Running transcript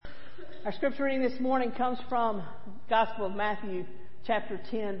Our scripture reading this morning comes from Gospel of Matthew, chapter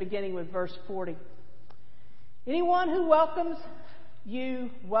 10, beginning with verse 40. Anyone who welcomes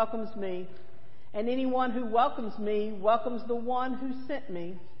you welcomes me, and anyone who welcomes me welcomes the one who sent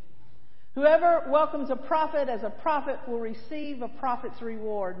me. Whoever welcomes a prophet as a prophet will receive a prophet's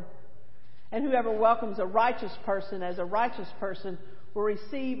reward, and whoever welcomes a righteous person as a righteous person will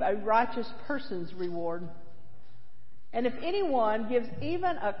receive a righteous person's reward. And if anyone gives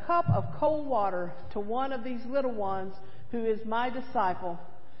even a cup of cold water to one of these little ones who is my disciple,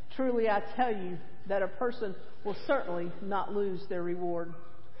 truly I tell you that a person will certainly not lose their reward.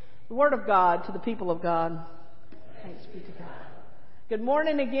 The Word of God to the people of God. Thanks be to God. Good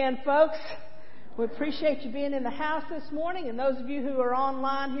morning again, folks. We appreciate you being in the house this morning, and those of you who are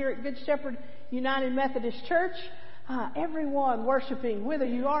online here at Good Shepherd United Methodist Church, everyone worshiping, whether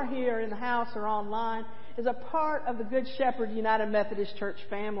you are here in the house or online, is a part of the Good Shepherd United Methodist Church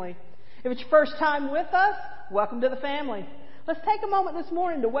family. If it's your first time with us, welcome to the family. Let's take a moment this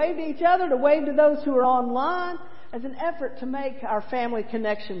morning to wave to each other, to wave to those who are online as an effort to make our family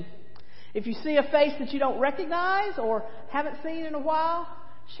connection. If you see a face that you don't recognize or haven't seen in a while,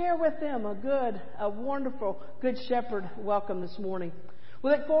 share with them a wonderful Good Shepherd welcome this morning.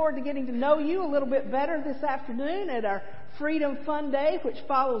 We look forward to getting to know you a little bit better this afternoon at our Freedom Fun Day, which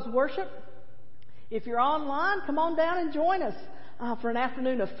follows worship. If you're online, come on down and join us for an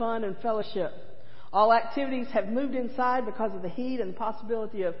afternoon of fun and fellowship. All activities have moved inside because of the heat and the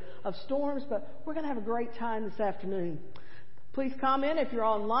possibility of storms, but we're going to have a great time this afternoon. Please comment if you're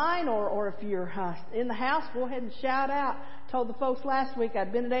online or if you're in the house. Go ahead and shout out. I told the folks last week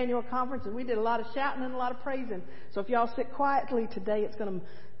I'd been at annual conference and we did a lot of shouting and a lot of praising. So if y'all sit quietly today, it's going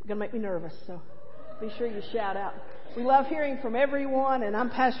to make me nervous. So be sure you shout out. We love hearing from everyone, and I'm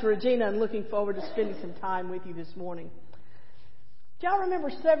Pastor Regina and looking forward to spending some time with you this morning. Do y'all remember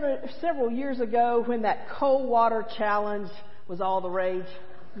several years ago when that cold water challenge was all the rage?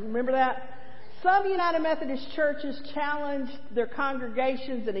 You remember that? Some United Methodist churches challenged their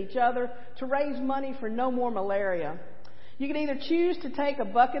congregations and each other to raise money for no more malaria. You could either choose to take a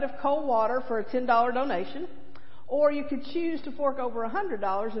bucket of cold water for a $10 donation, or you could choose to fork over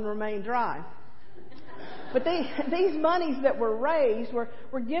 $100 and remain dry. But these monies that were raised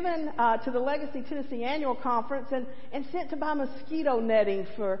were given to the Legacy Tennessee Annual Conference and sent to buy mosquito netting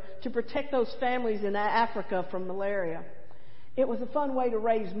to protect those families in Africa from malaria. It was a fun way to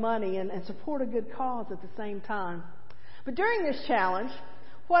raise money and support a good cause at the same time. But during this challenge,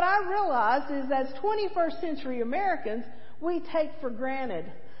 what I realized is as 21st century Americans, we take for granted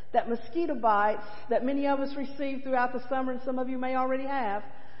that mosquito bites that many of us receive throughout the summer, and some of you may already have,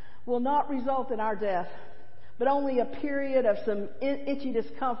 will not result in our death, but only a period of some itchy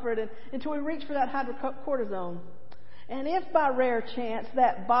discomfort until we reach for that hydrocortisone. And if by rare chance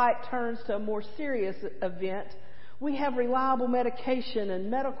that bite turns to a more serious event, we have reliable medication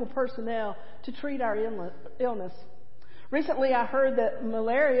and medical personnel to treat our illness. Recently, I heard that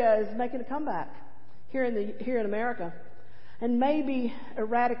malaria is making a comeback here in America. And maybe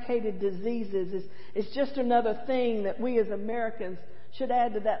eradicated diseases is just another thing that we as Americans should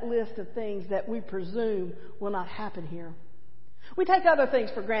add to that list of things that we presume will not happen here. We take other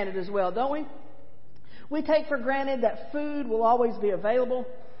things for granted as well, don't we? We take for granted that food will always be available,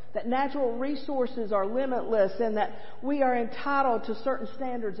 that natural resources are limitless, and that we are entitled to certain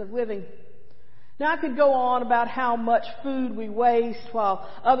standards of living. Now, I could go on about how much food we waste while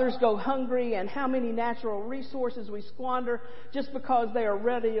others go hungry and how many natural resources we squander just because they are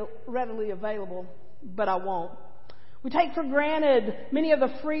readily available, but I won't. We take for granted many of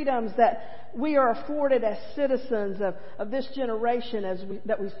the freedoms that we are afforded as citizens of this generation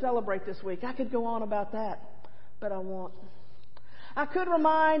that we celebrate this week. I could go on about that, but I won't. I could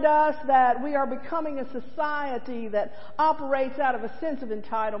remind us that we are becoming a society that operates out of a sense of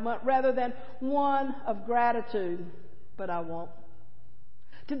entitlement rather than one of gratitude, but I won't.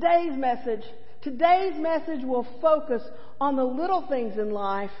 Today's message will focus on the little things in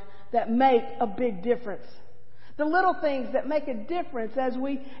life that make a big difference. The little things that make a difference as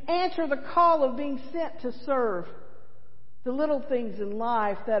we answer the call of being sent to serve. The little things in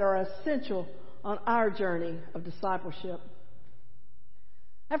life that are essential on our journey of discipleship.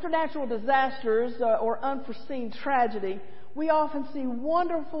 After natural disasters or unforeseen tragedy, we often see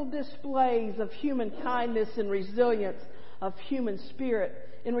wonderful displays of human kindness and resilience of human spirit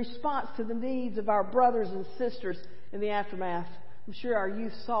in response to the needs of our brothers and sisters in the aftermath. I'm sure our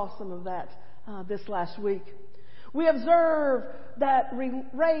youth saw some of that this last week. We observe that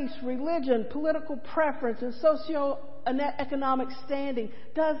race, religion, political preference, and socio-economic standing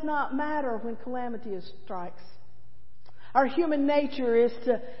does not matter when calamity strikes. Our human nature is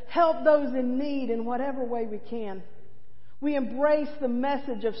to help those in need in whatever way we can. We embrace the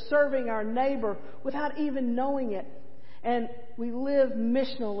message of serving our neighbor without even knowing it. And we live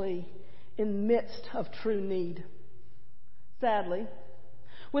missionally in the midst of true need. Sadly,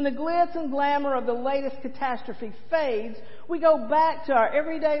 when the glitz and glamour of the latest catastrophe fades, we go back to our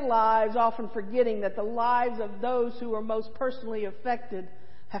everyday lives, often forgetting that the lives of those who are most personally affected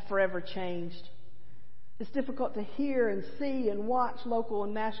have forever changed. It's difficult to hear and see and watch local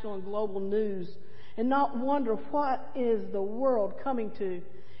and national and global news and not wonder what is the world coming to,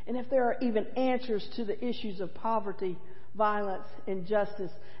 and if there are even answers to the issues of poverty, violence,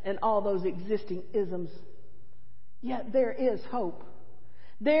 injustice, and all those existing isms. Yet there is hope.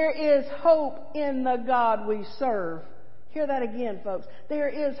 There is hope in the God we serve. Hear that again, folks. There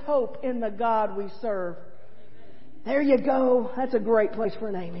is hope in the God we serve. There you go. That's a great place for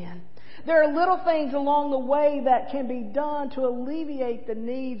an amen. There are little things along the way that can be done to alleviate the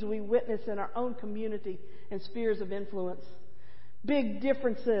needs we witness in our own community and spheres of influence. Big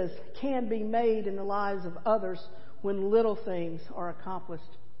differences can be made in the lives of others when little things are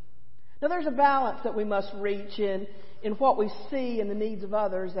accomplished. Now, there's a balance that we must reach in what we see in the needs of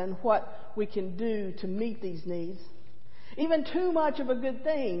others and what we can do to meet these needs. Even too much of a good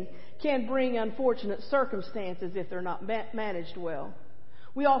thing can bring unfortunate circumstances if they're not managed well.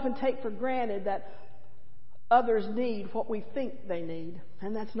 We often take for granted that others need what we think they need,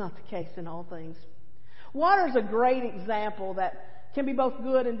 and that's not the case in all things. Water is a great example that can be both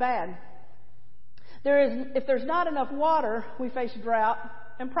good and bad. If there's not enough water, we face drought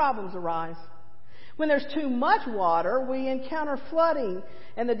and problems arise. When there's too much water, we encounter flooding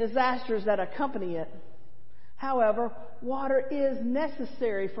and the disasters that accompany it. However, water is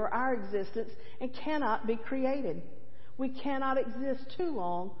necessary for our existence and cannot be created. We cannot exist too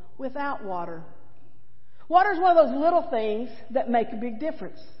long without water. Water is one of those little things that make a big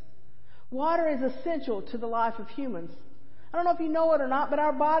difference. Water is essential to the life of humans. I don't know if you know it or not, but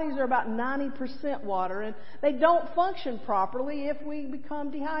our bodies are about 90% water, and they don't function properly if we become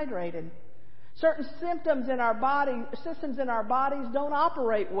dehydrated. Certain systems in our bodies don't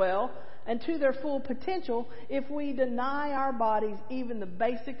operate well and to their full potential if we deny our bodies even the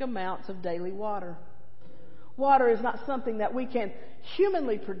basic amounts of daily water. Water is not something that we can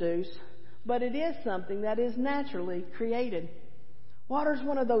humanly produce, but it is something that is naturally created. Water is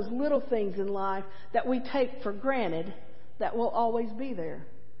one of those little things in life that we take for granted that will always be there.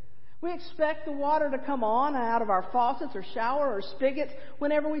 We expect the water to come on out of our faucets or shower or spigots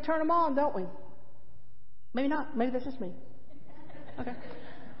whenever we turn them on, don't we? Maybe not. Maybe that's just me. Okay.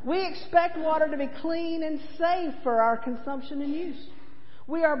 We expect water to be clean and safe for our consumption and use.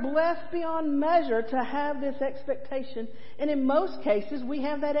 We are blessed beyond measure to have this expectation, and in most cases, we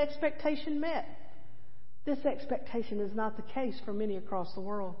have that expectation met. This expectation is not the case for many across the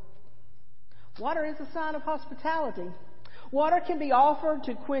world. Water is a sign of hospitality. Water can be offered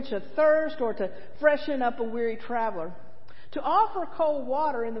to quench a thirst or to freshen up a weary traveler. To offer cold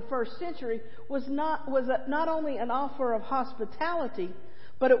water in the first century was not only an offer of hospitality,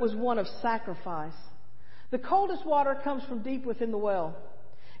 but it was one of sacrifice. The coldest water comes from deep within the well.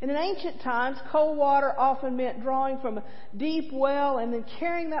 And in ancient times, cold water often meant drawing from a deep well and then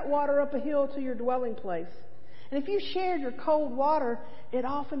carrying that water up a hill to your dwelling place. And if you shared your cold water, it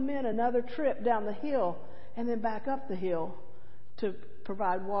often meant another trip down the hill and then back up the hill to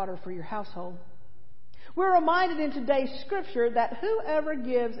provide water for your household. We're reminded in today's scripture that whoever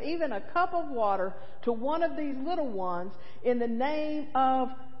gives even a cup of water to one of these little ones in the name of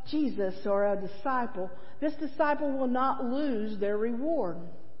Jesus or a disciple, this disciple will not lose their reward.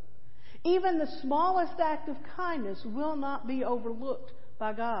 Even the smallest act of kindness will not be overlooked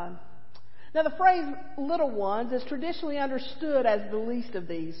by God. Now, the phrase little ones is traditionally understood as the least of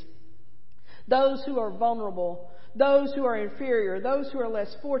these. Those who are vulnerable, those who are inferior, those who are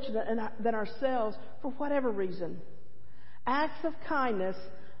less fortunate than ourselves for whatever reason. Acts of kindness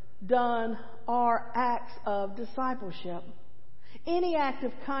done are acts of discipleship. Any act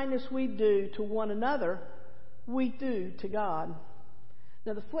of kindness we do to one another, we do to God.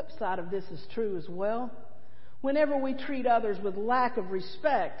 Now, the flip side of this is true as well. Whenever we treat others with lack of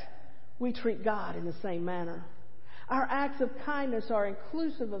respect, we treat God in the same manner. Our acts of kindness are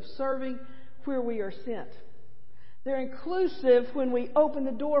inclusive of serving where we are sent. They're inclusive when we open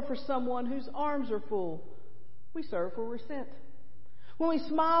the door for someone whose arms are full. We serve where we're sent. When we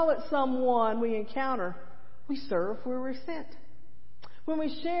smile at someone we encounter, we serve where we're sent. When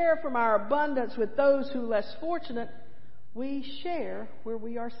we share from our abundance with those who are less fortunate, we share where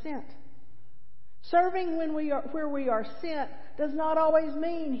we are sent. Serving where we are sent does not always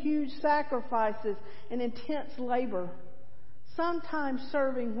mean huge sacrifices and intense labor. sometimes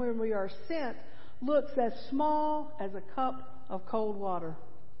serving when we are sent looks as small as a cup of cold water.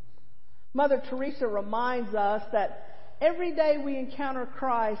 Mother Teresa reminds us that every day we encounter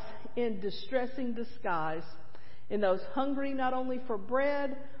Christ in distressing disguise, in those hungry not only for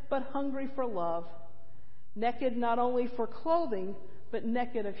bread, but hungry for love, naked not only for clothing, but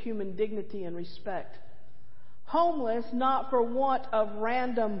naked of human dignity and respect, homeless not for want of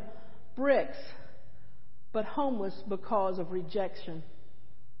random bricks, but homeless because of rejection.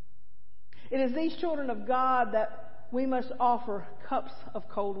 It is these children of God that we must offer cups of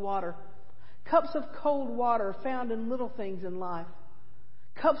cold water. Cups of cold water found in little things in life.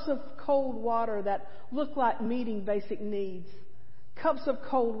 Cups of cold water that look like meeting basic needs. Cups of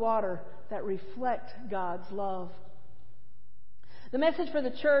cold water that reflect God's love. The message for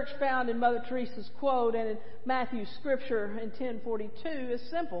the church found in Mother Teresa's quote and in Matthew's scripture in 10:42 is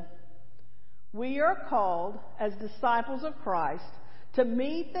simple. We are called as disciples of Christ to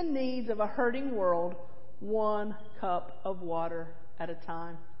meet the needs of a hurting world one cup of water at a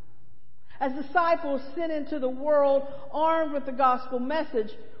time. As disciples sent into the world armed with the gospel message,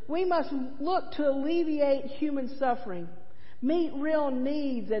 we must look to alleviate human suffering, meet real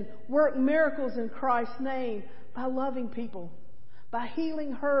needs, and work miracles in Christ's name by loving people, by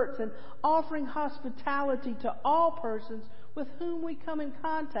healing hurts, and offering hospitality to all persons with whom we come in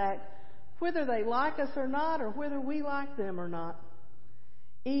contact, whether they like us or not, or whether we like them or not,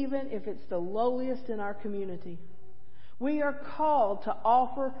 even if it's the lowliest in our community. We are called to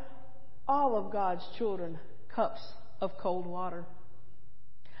offer all of God's children cups of cold water.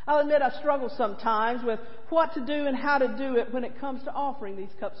 I'll admit I struggle sometimes with what to do and how to do it when it comes to offering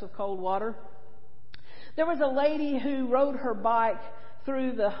these cups of cold water. There was a lady who rode her bike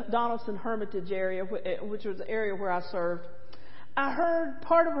through the Donaldson Hermitage area, which was the area where I served. I heard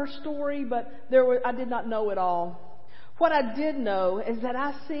part of her story, but I did not know it all. What I did know is that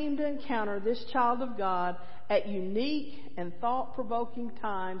I seemed to encounter this child of God at unique and thought-provoking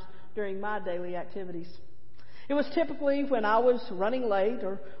times during my daily activities. It was typically when I was running late,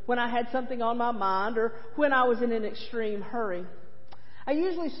 or when I had something on my mind, or when I was in an extreme hurry. I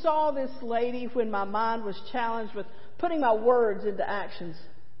usually saw this lady when my mind was challenged with putting my words into actions.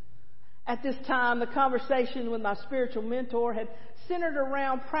 At this time, the conversation with my spiritual mentor had centered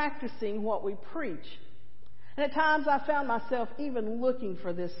around practicing what we preach. And at times I found myself even looking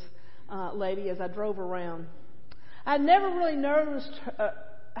for this lady as I drove around. I never really noticed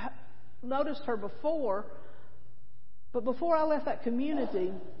her before, but before I left that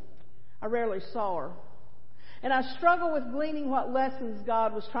community, I rarely saw her. And I struggled with gleaning what lessons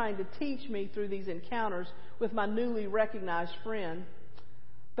God was trying to teach me through these encounters with my newly recognized friend.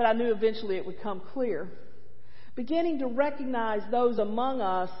 But I knew eventually it would come clear. Beginning to recognize those among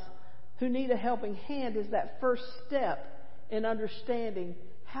us who need a helping hand is that first step in understanding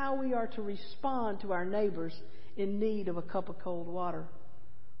how we are to respond to our neighbors in need of a cup of cold water,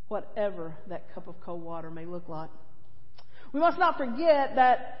 whatever that cup of cold water may look like. We must not forget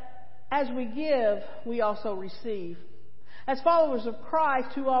that as we give, we also receive. As followers of Christ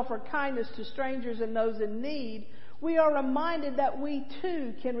who offer kindness to strangers and those in need, we are reminded that we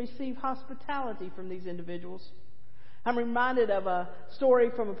too can receive hospitality from these individuals. I'm reminded of a story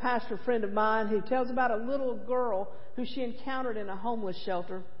from a pastor friend of mine who tells about a little girl who she encountered in a homeless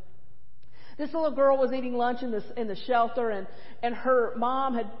shelter. This little girl was eating lunch in the shelter, and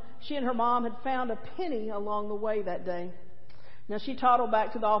she and her mom had found a penny along the way that day. Now she toddled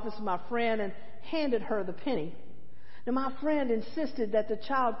back to the office of my friend and handed her the penny. Now my friend insisted that the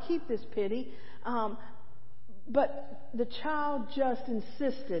child keep this penny, but the child just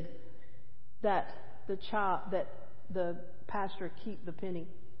insisted that the pastor keep the penny.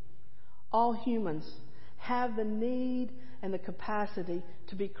 All humans have the need and the capacity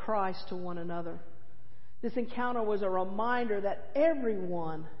to be Christ to one another. This encounter was a reminder that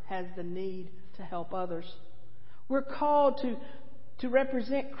everyone has the need to help others. We're called to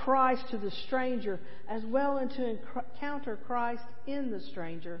represent Christ to the stranger as well as to encounter Christ in the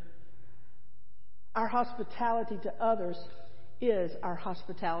stranger. Our hospitality to others is our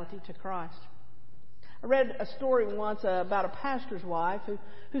hospitality to Christ. I read a story once about a pastor's wife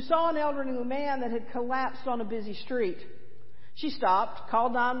who saw an elderly man that had collapsed on a busy street. She stopped,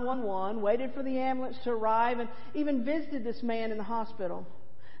 called 911, waited for the ambulance to arrive, and even visited this man in the hospital.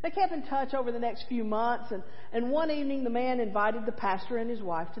 They kept in touch over the next few months, and one evening the man invited the pastor and his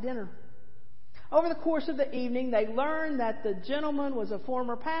wife to dinner. Over the course of the evening, they learned that the gentleman was a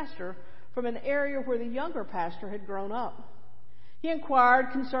former pastor from an area where the younger pastor had grown up. He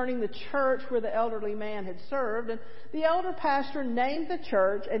inquired concerning the church where the elderly man had served, and the elder pastor named the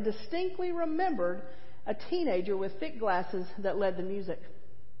church and distinctly remembered a teenager with thick glasses that led the music.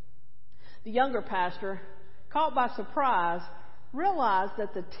 The younger pastor, caught by surprise, realized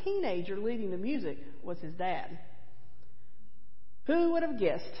that the teenager leading the music was his dad. Who would have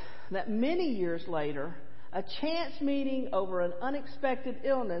guessed that many years later, a chance meeting over an unexpected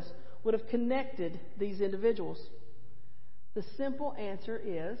illness would have connected these individuals? The simple answer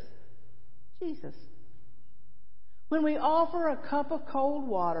is Jesus. When we offer a cup of cold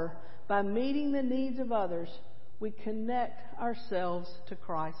water by meeting the needs of others, we connect ourselves to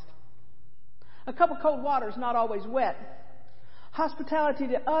Christ. A cup of cold water is not always wet. Hospitality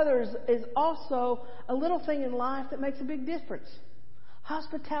to others is also a little thing in life that makes a big difference.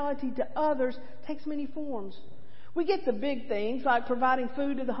 Hospitality to others takes many forms. We get the big things like providing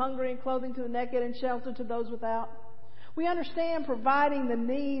food to the hungry and clothing to the naked and shelter to those without. We understand providing the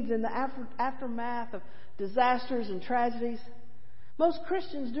needs in the aftermath of disasters and tragedies. Most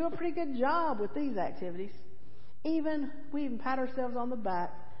Christians do a pretty good job with these activities. We even pat ourselves on the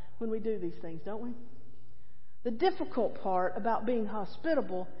back when we do these things, don't we? The difficult part about being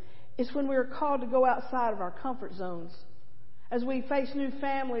hospitable is when we are called to go outside of our comfort zones. As we face new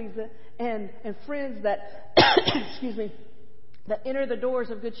families and friends that that enter the doors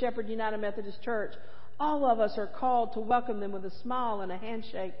of Good Shepherd United Methodist Church, all of us are called to welcome them with a smile and a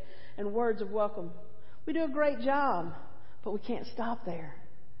handshake and words of welcome. We do a great job, but we can't stop there.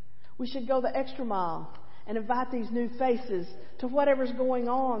 We should go the extra mile and invite these new faces to whatever's going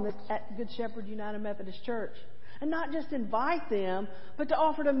on at Good Shepherd United Methodist Church. And not just invite them, but to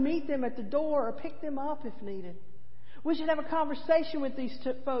offer to meet them at the door or pick them up if needed. We should have a conversation with these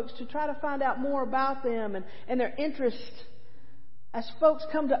folks to try to find out more about them and their interests. As folks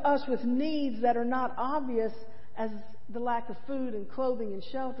come to us with needs that are not obvious as the lack of food and clothing and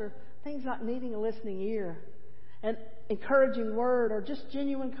shelter, things like needing a listening ear, an encouraging word, or just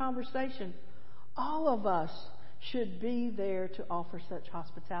genuine conversation, all of us should be there to offer such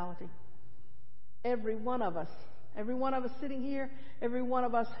hospitality. Every one of us sitting here, every one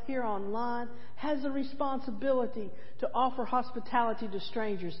of us here online has a responsibility to offer hospitality to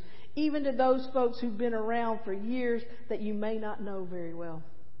strangers, even to those folks who've been around for years that you may not know very well.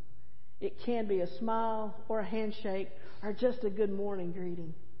 It can be a smile or a handshake or just a good morning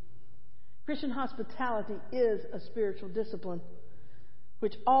greeting. Christian hospitality is a spiritual discipline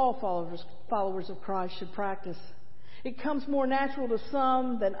which all followers of Christ should practice. It comes more natural to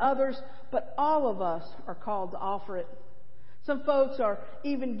some than others, but all of us are called to offer it. Some folks are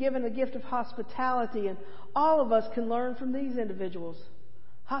even given the gift of hospitality, and all of us can learn from these individuals.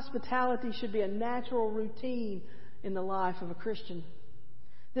 Hospitality should be a natural routine in the life of a Christian.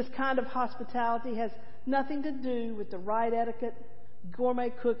 This kind of hospitality has nothing to do with the right etiquette,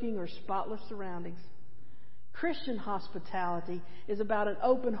 gourmet cooking, or spotless surroundings. Christian hospitality is about an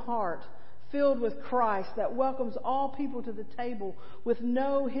open heart filled with Christ that welcomes all people to the table with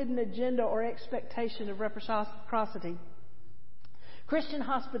no hidden agenda or expectation of reciprocity. Christian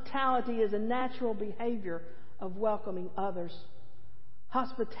hospitality is a natural behavior of welcoming others.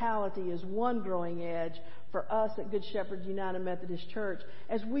 Hospitality is one growing edge for us at Good Shepherd United Methodist Church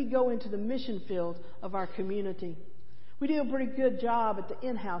as we go into the mission field of our community. We do a pretty good job at the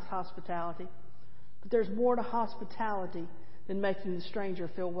in-house hospitality, but there's more to hospitality than making the stranger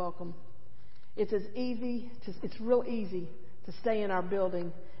feel welcome. It's real easy to stay in our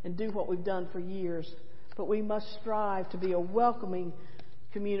building and do what we've done for years, but we must strive to be a welcoming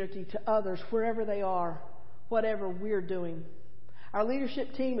community to others wherever they are, whatever we're doing. Our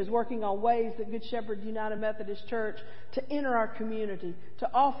leadership team is working on ways that Good Shepherd United Methodist Church to enter our community, to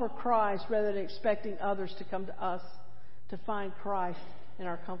offer Christ rather than expecting others to come to us to find Christ in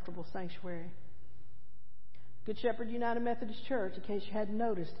our comfortable sanctuary. Good Shepherd United Methodist Church, in case you hadn't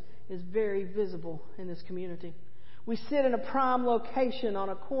noticed, is very visible in this community. We sit in a prime location on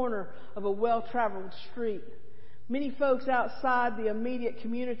a corner of a well-traveled street. Many folks outside the immediate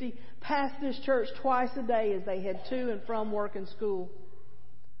community pass this church twice a day as they head to and from work and school,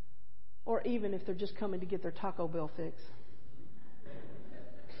 or even if they're just coming to get their Taco Bell fix.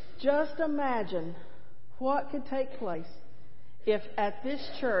 Just imagine what could take place if at this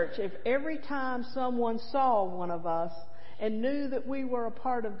church, if every time someone saw one of us and knew that we were a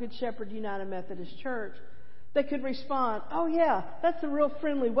part of Good Shepherd United Methodist Church, they could respond, "Oh yeah, that's a real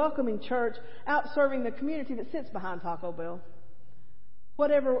friendly, welcoming church out serving the community that sits behind Taco Bell."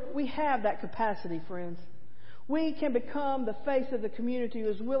 Whatever, we have that capacity, friends. We can become the face of the community who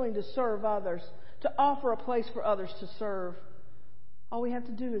is willing to serve others, to offer a place for others to serve. All we have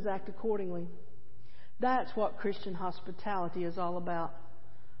to do is act accordingly. That's what Christian hospitality is all about.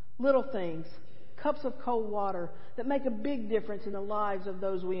 Little things, cups of cold water that make a big difference in the lives of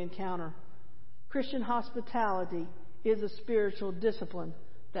those we encounter. Christian hospitality is a spiritual discipline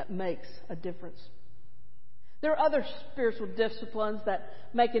that makes a difference. There are other spiritual disciplines that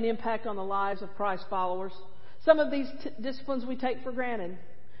make an impact on the lives of Christ followers. Some of these disciplines we take for granted.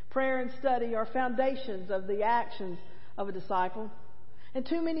 Prayer and study are foundations of the actions of a disciple. And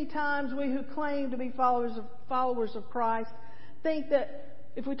too many times we who claim to be followers of Christ think that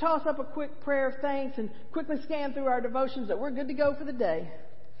if we toss up a quick prayer of thanks and quickly scan through our devotions that we're good to go for the day.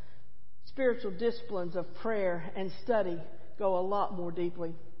 Spiritual disciplines of prayer and study go a lot more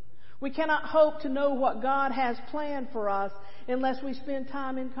deeply. We cannot hope to know what God has planned for us unless we spend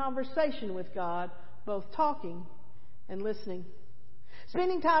time in conversation with God, both talking and listening.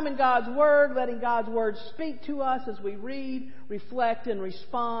 Spending time in God's Word, letting God's Word speak to us as we read, reflect, and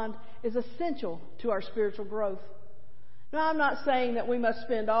respond is essential to our spiritual growth. Now, I'm not saying that we must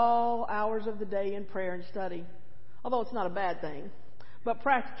spend all hours of the day in prayer and study, although it's not a bad thing. But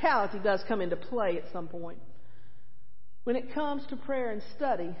practicality does come into play at some point. When it comes to prayer and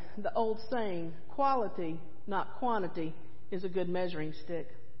study, the old saying, quality, not quantity, is a good measuring stick.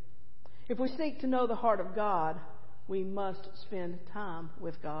 If we seek to know the heart of God, we must spend time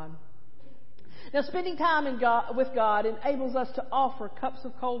with God. Now, spending time with God enables us to offer cups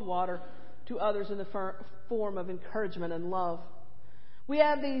of cold water to others in the form of encouragement and love. We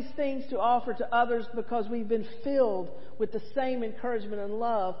have these things to offer to others because we've been filled with the same encouragement and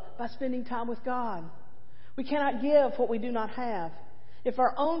love by spending time with God. We cannot give what we do not have. If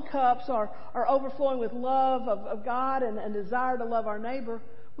our own cups are overflowing with love of God and desire to love our neighbor,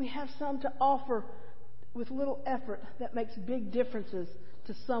 we have some to offer with little effort that makes big differences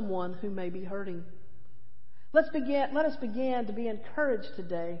to someone who may be hurting. Let us begin to be encouraged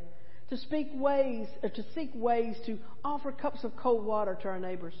today to seek ways to offer cups of cold water to our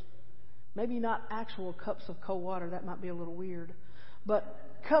neighbors. Maybe not actual cups of cold water, that might be a little weird, but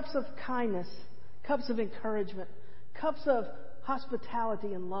cups of kindness, cups of encouragement, cups of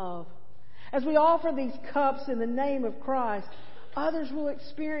hospitality and love. As we offer these cups in the name of Christ, others will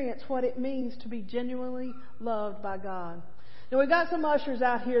experience what it means to be genuinely loved by God. Now, we've got some ushers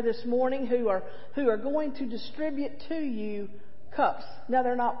out here this morning who are going to distribute to you cups. Now,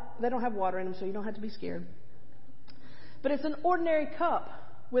 they don't have water in them, so you don't have to be scared. But it's an ordinary cup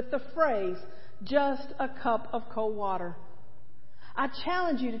with the phrase, just a cup of cold water. I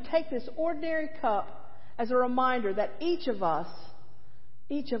challenge you to take this ordinary cup as a reminder that each of us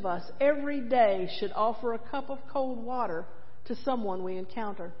every day should offer a cup of cold water to someone we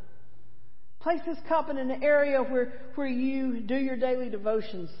encounter. Place this cup in an area where you do your daily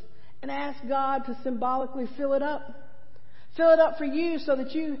devotions and ask God to symbolically fill it up. Fill it up for you so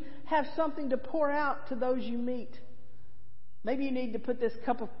that you have something to pour out to those you meet. Maybe you need to put this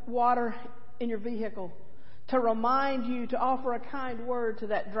cup of water in your vehicle to remind you to offer a kind word to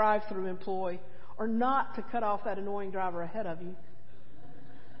that drive-through employee or not to cut off that annoying driver ahead of you.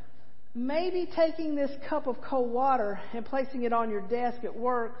 Maybe taking this cup of cold water and placing it on your desk at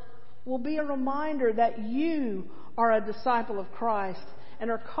work will be a reminder that you are a disciple of Christ and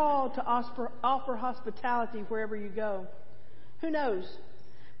are called to offer hospitality wherever you go. Who knows?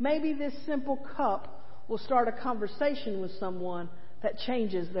 Maybe this simple cup will start a conversation with someone that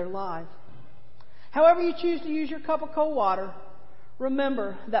changes their life. However you choose to use your cup of cold water,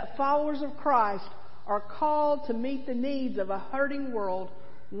 remember that followers of Christ are called to meet the needs of a hurting world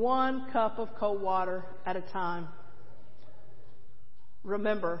one cup of cold water at a time.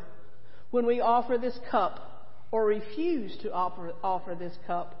 Remember, when we offer this cup or refuse to offer this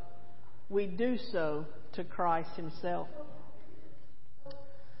cup, we do so to Christ Himself.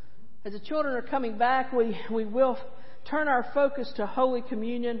 As the children are coming back, we will turn our focus to Holy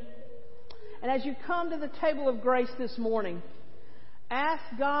Communion. And as you come to the table of grace this morning, ask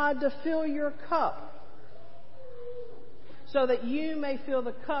God to fill your cup so that you may fill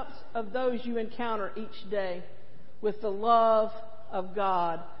the cups of those you encounter each day with the love of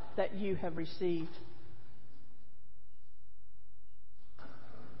God that you have received.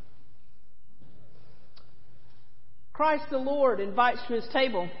 Christ the Lord invites to His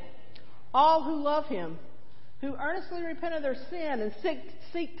table all who love Him, who earnestly repent of their sin and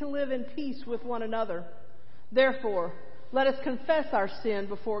seek to live in peace with one another. Therefore, let us confess our sin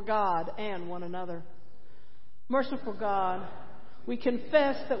before God and one another. Merciful God, we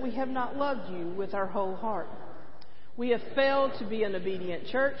confess that we have not loved You with our whole heart. We have failed to be an obedient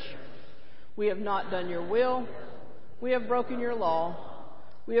church. We have not done Your will. We have broken Your law.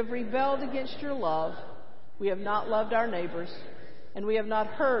 We have rebelled against Your love. We have not loved our neighbors. And we have not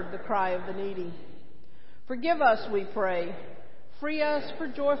heard the cry of the needy. Forgive us, we pray. Free us for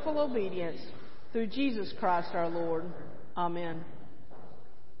joyful obedience through Jesus Christ our Lord. Amen.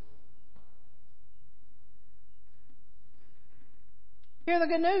 Hear the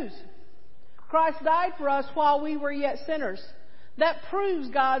good news. Christ died for us while we were yet sinners. That proves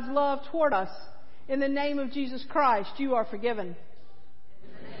God's love toward us. In the name of Jesus Christ, you are forgiven.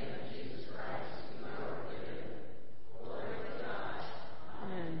 In the name of Jesus Christ, you are forgiven. Glory to God.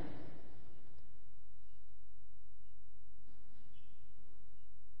 Amen.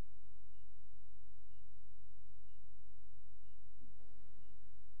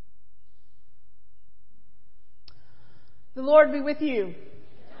 The Lord be with you. And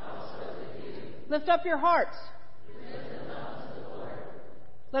also with you. Lift up your hearts. We lift them up to the Lord.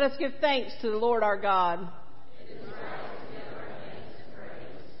 Let us give thanks to the Lord our God. It is right to give our thanks and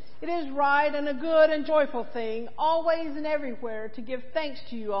praise. It is right and a good and joyful thing, always and everywhere, to give thanks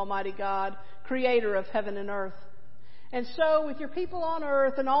to you, Almighty God, Creator of heaven and earth. And so, with your people on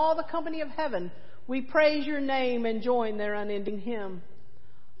earth and all the company of heaven, we praise your name and join their unending hymn.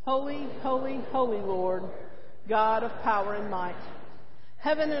 Holy, holy, holy Lord, God of power and might.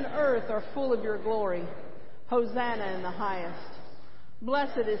 Heaven and earth are full of your glory. Hosanna in the highest.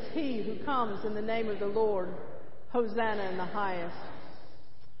 Blessed is he who comes in the name of the Lord. Hosanna in the highest.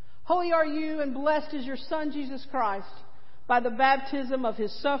 Holy are you, and blessed is your Son, Jesus Christ. By the baptism of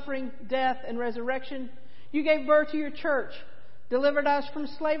his suffering, death, and resurrection, you gave birth to your church, delivered us from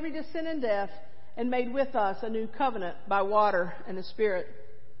slavery to sin and death, and made with us a new covenant by water and the Spirit.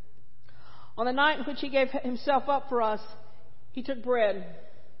 On the night in which he gave himself up for us, he took bread,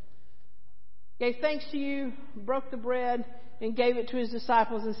 gave thanks to you, broke the bread, and gave it to his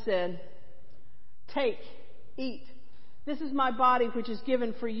disciples and said, "Take, eat. This is my body which is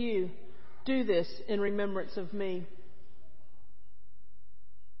given for you. Do this in remembrance of me."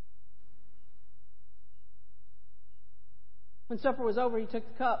 When supper was over, he took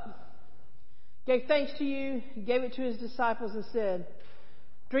the cup, gave thanks to you, gave it to his disciples and said,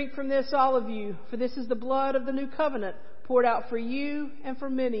 "Drink from this, all of you, for this is the blood of the new covenant poured out for you and for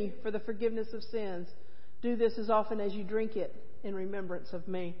many for the forgiveness of sins. Do this as often as you drink it in remembrance of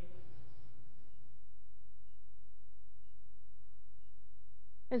me."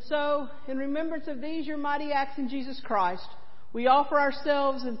 And so, in remembrance of these your mighty acts in Jesus Christ, we offer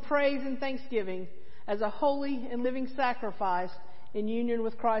ourselves in praise and thanksgiving as a holy and living sacrifice in union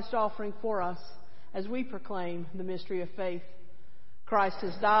with Christ's offering for us as we proclaim the mystery of faith. Christ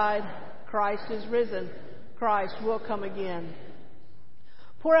has died. Christ is risen. Christ will come again.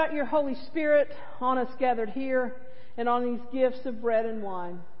 Pour out your Holy Spirit on us gathered here and on these gifts of bread and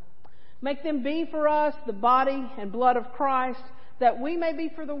wine. Make them be for us the body and blood of Christ, that we may be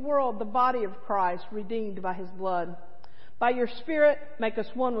for the world the body of Christ, redeemed by his blood. By your Spirit, make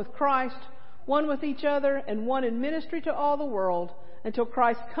us one with Christ, one with each other, and one in ministry to all the world, until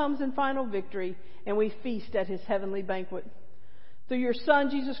Christ comes in final victory and we feast at his heavenly banquet. Through your Son,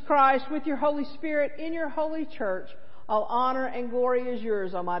 Jesus Christ, with your Holy Spirit, in your holy church, all honor and glory is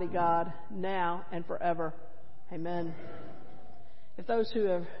yours, Almighty God, now and forever. Amen. If those who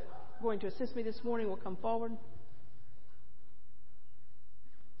are going to assist me this morning will come forward.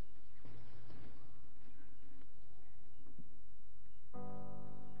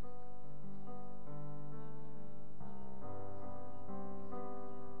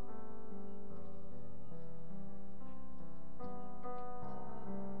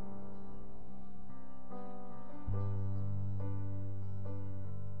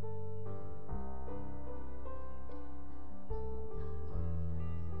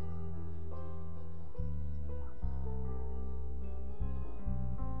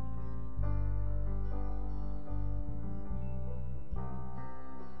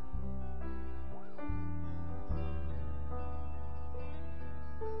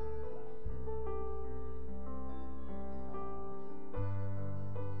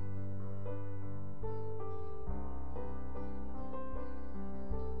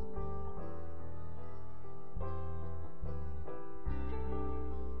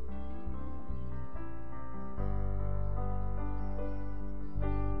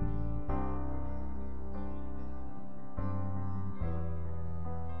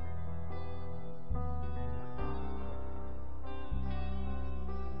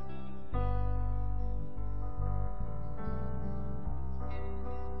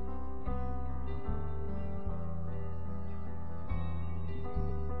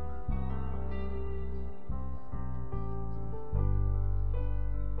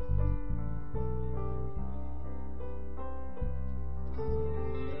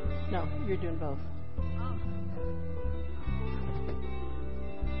 No, you're doing both.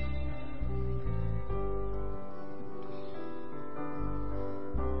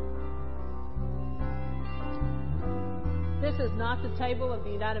 This is not the table of the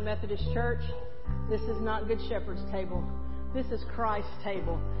United Methodist Church. This is not Good Shepherd's table. This is Christ's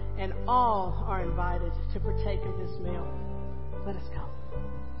table, and all are invited to partake of this meal. Let us come.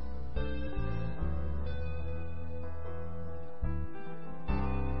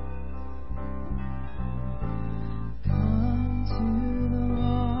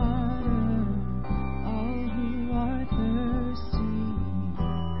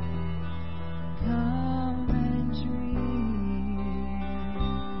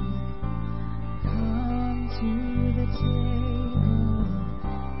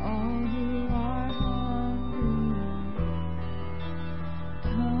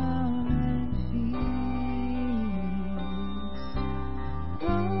 Come and feed.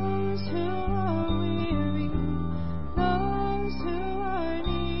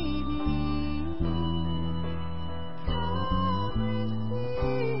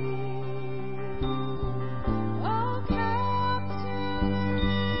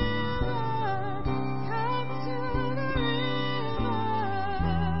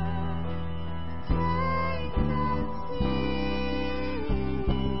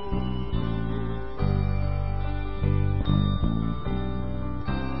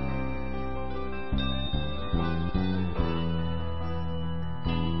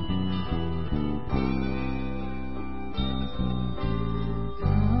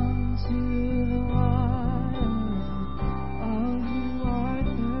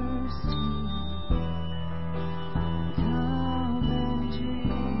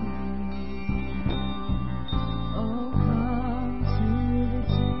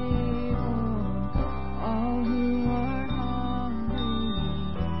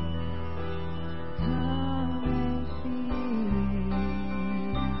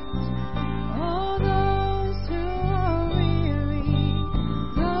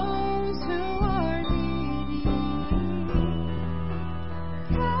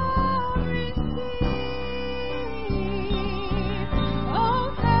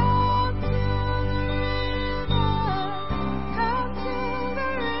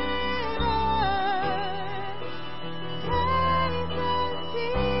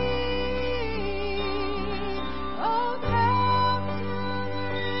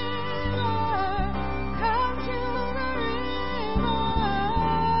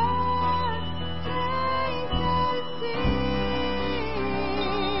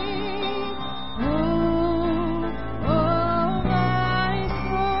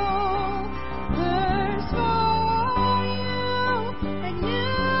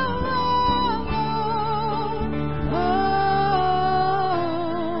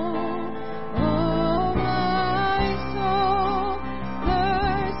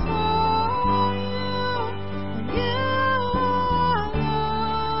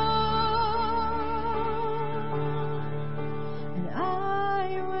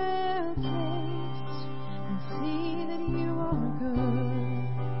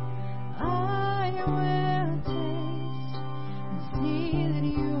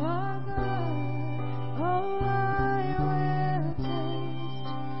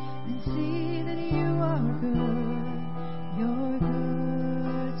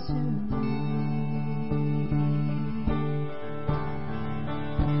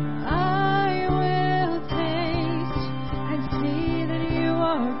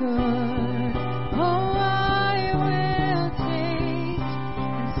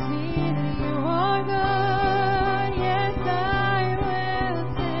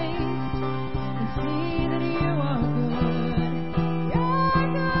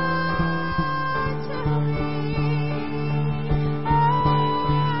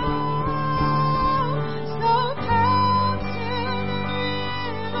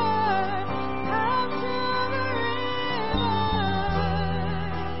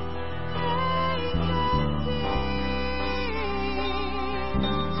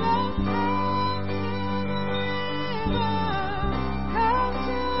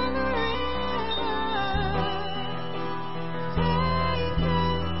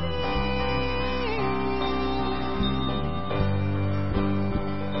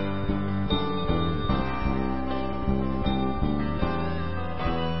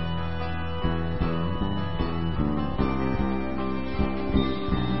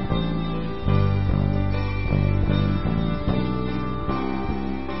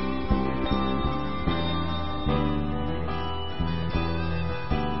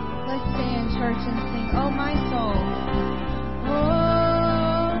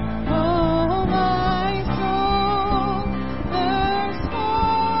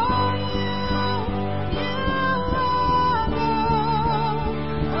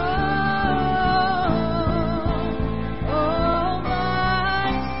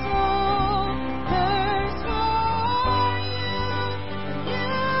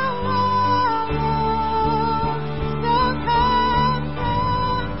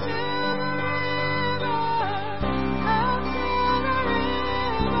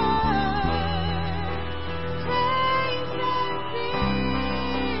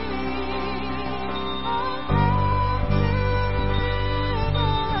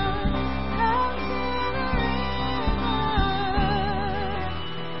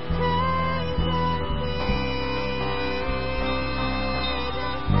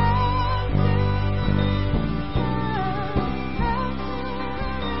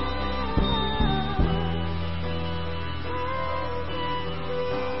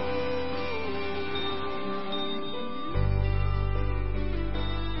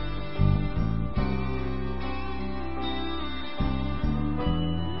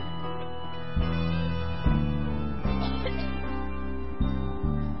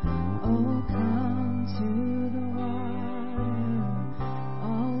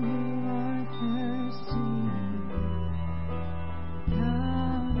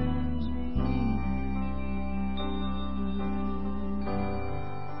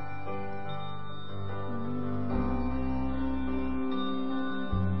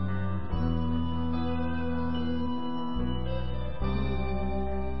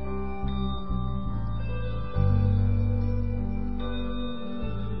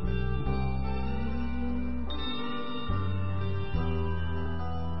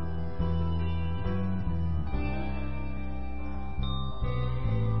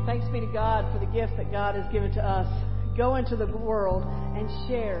 Thanks be to God for the gift that God has given to us. Go into the world and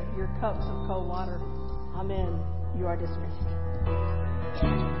share your cups of cold water. Amen. You are dismissed.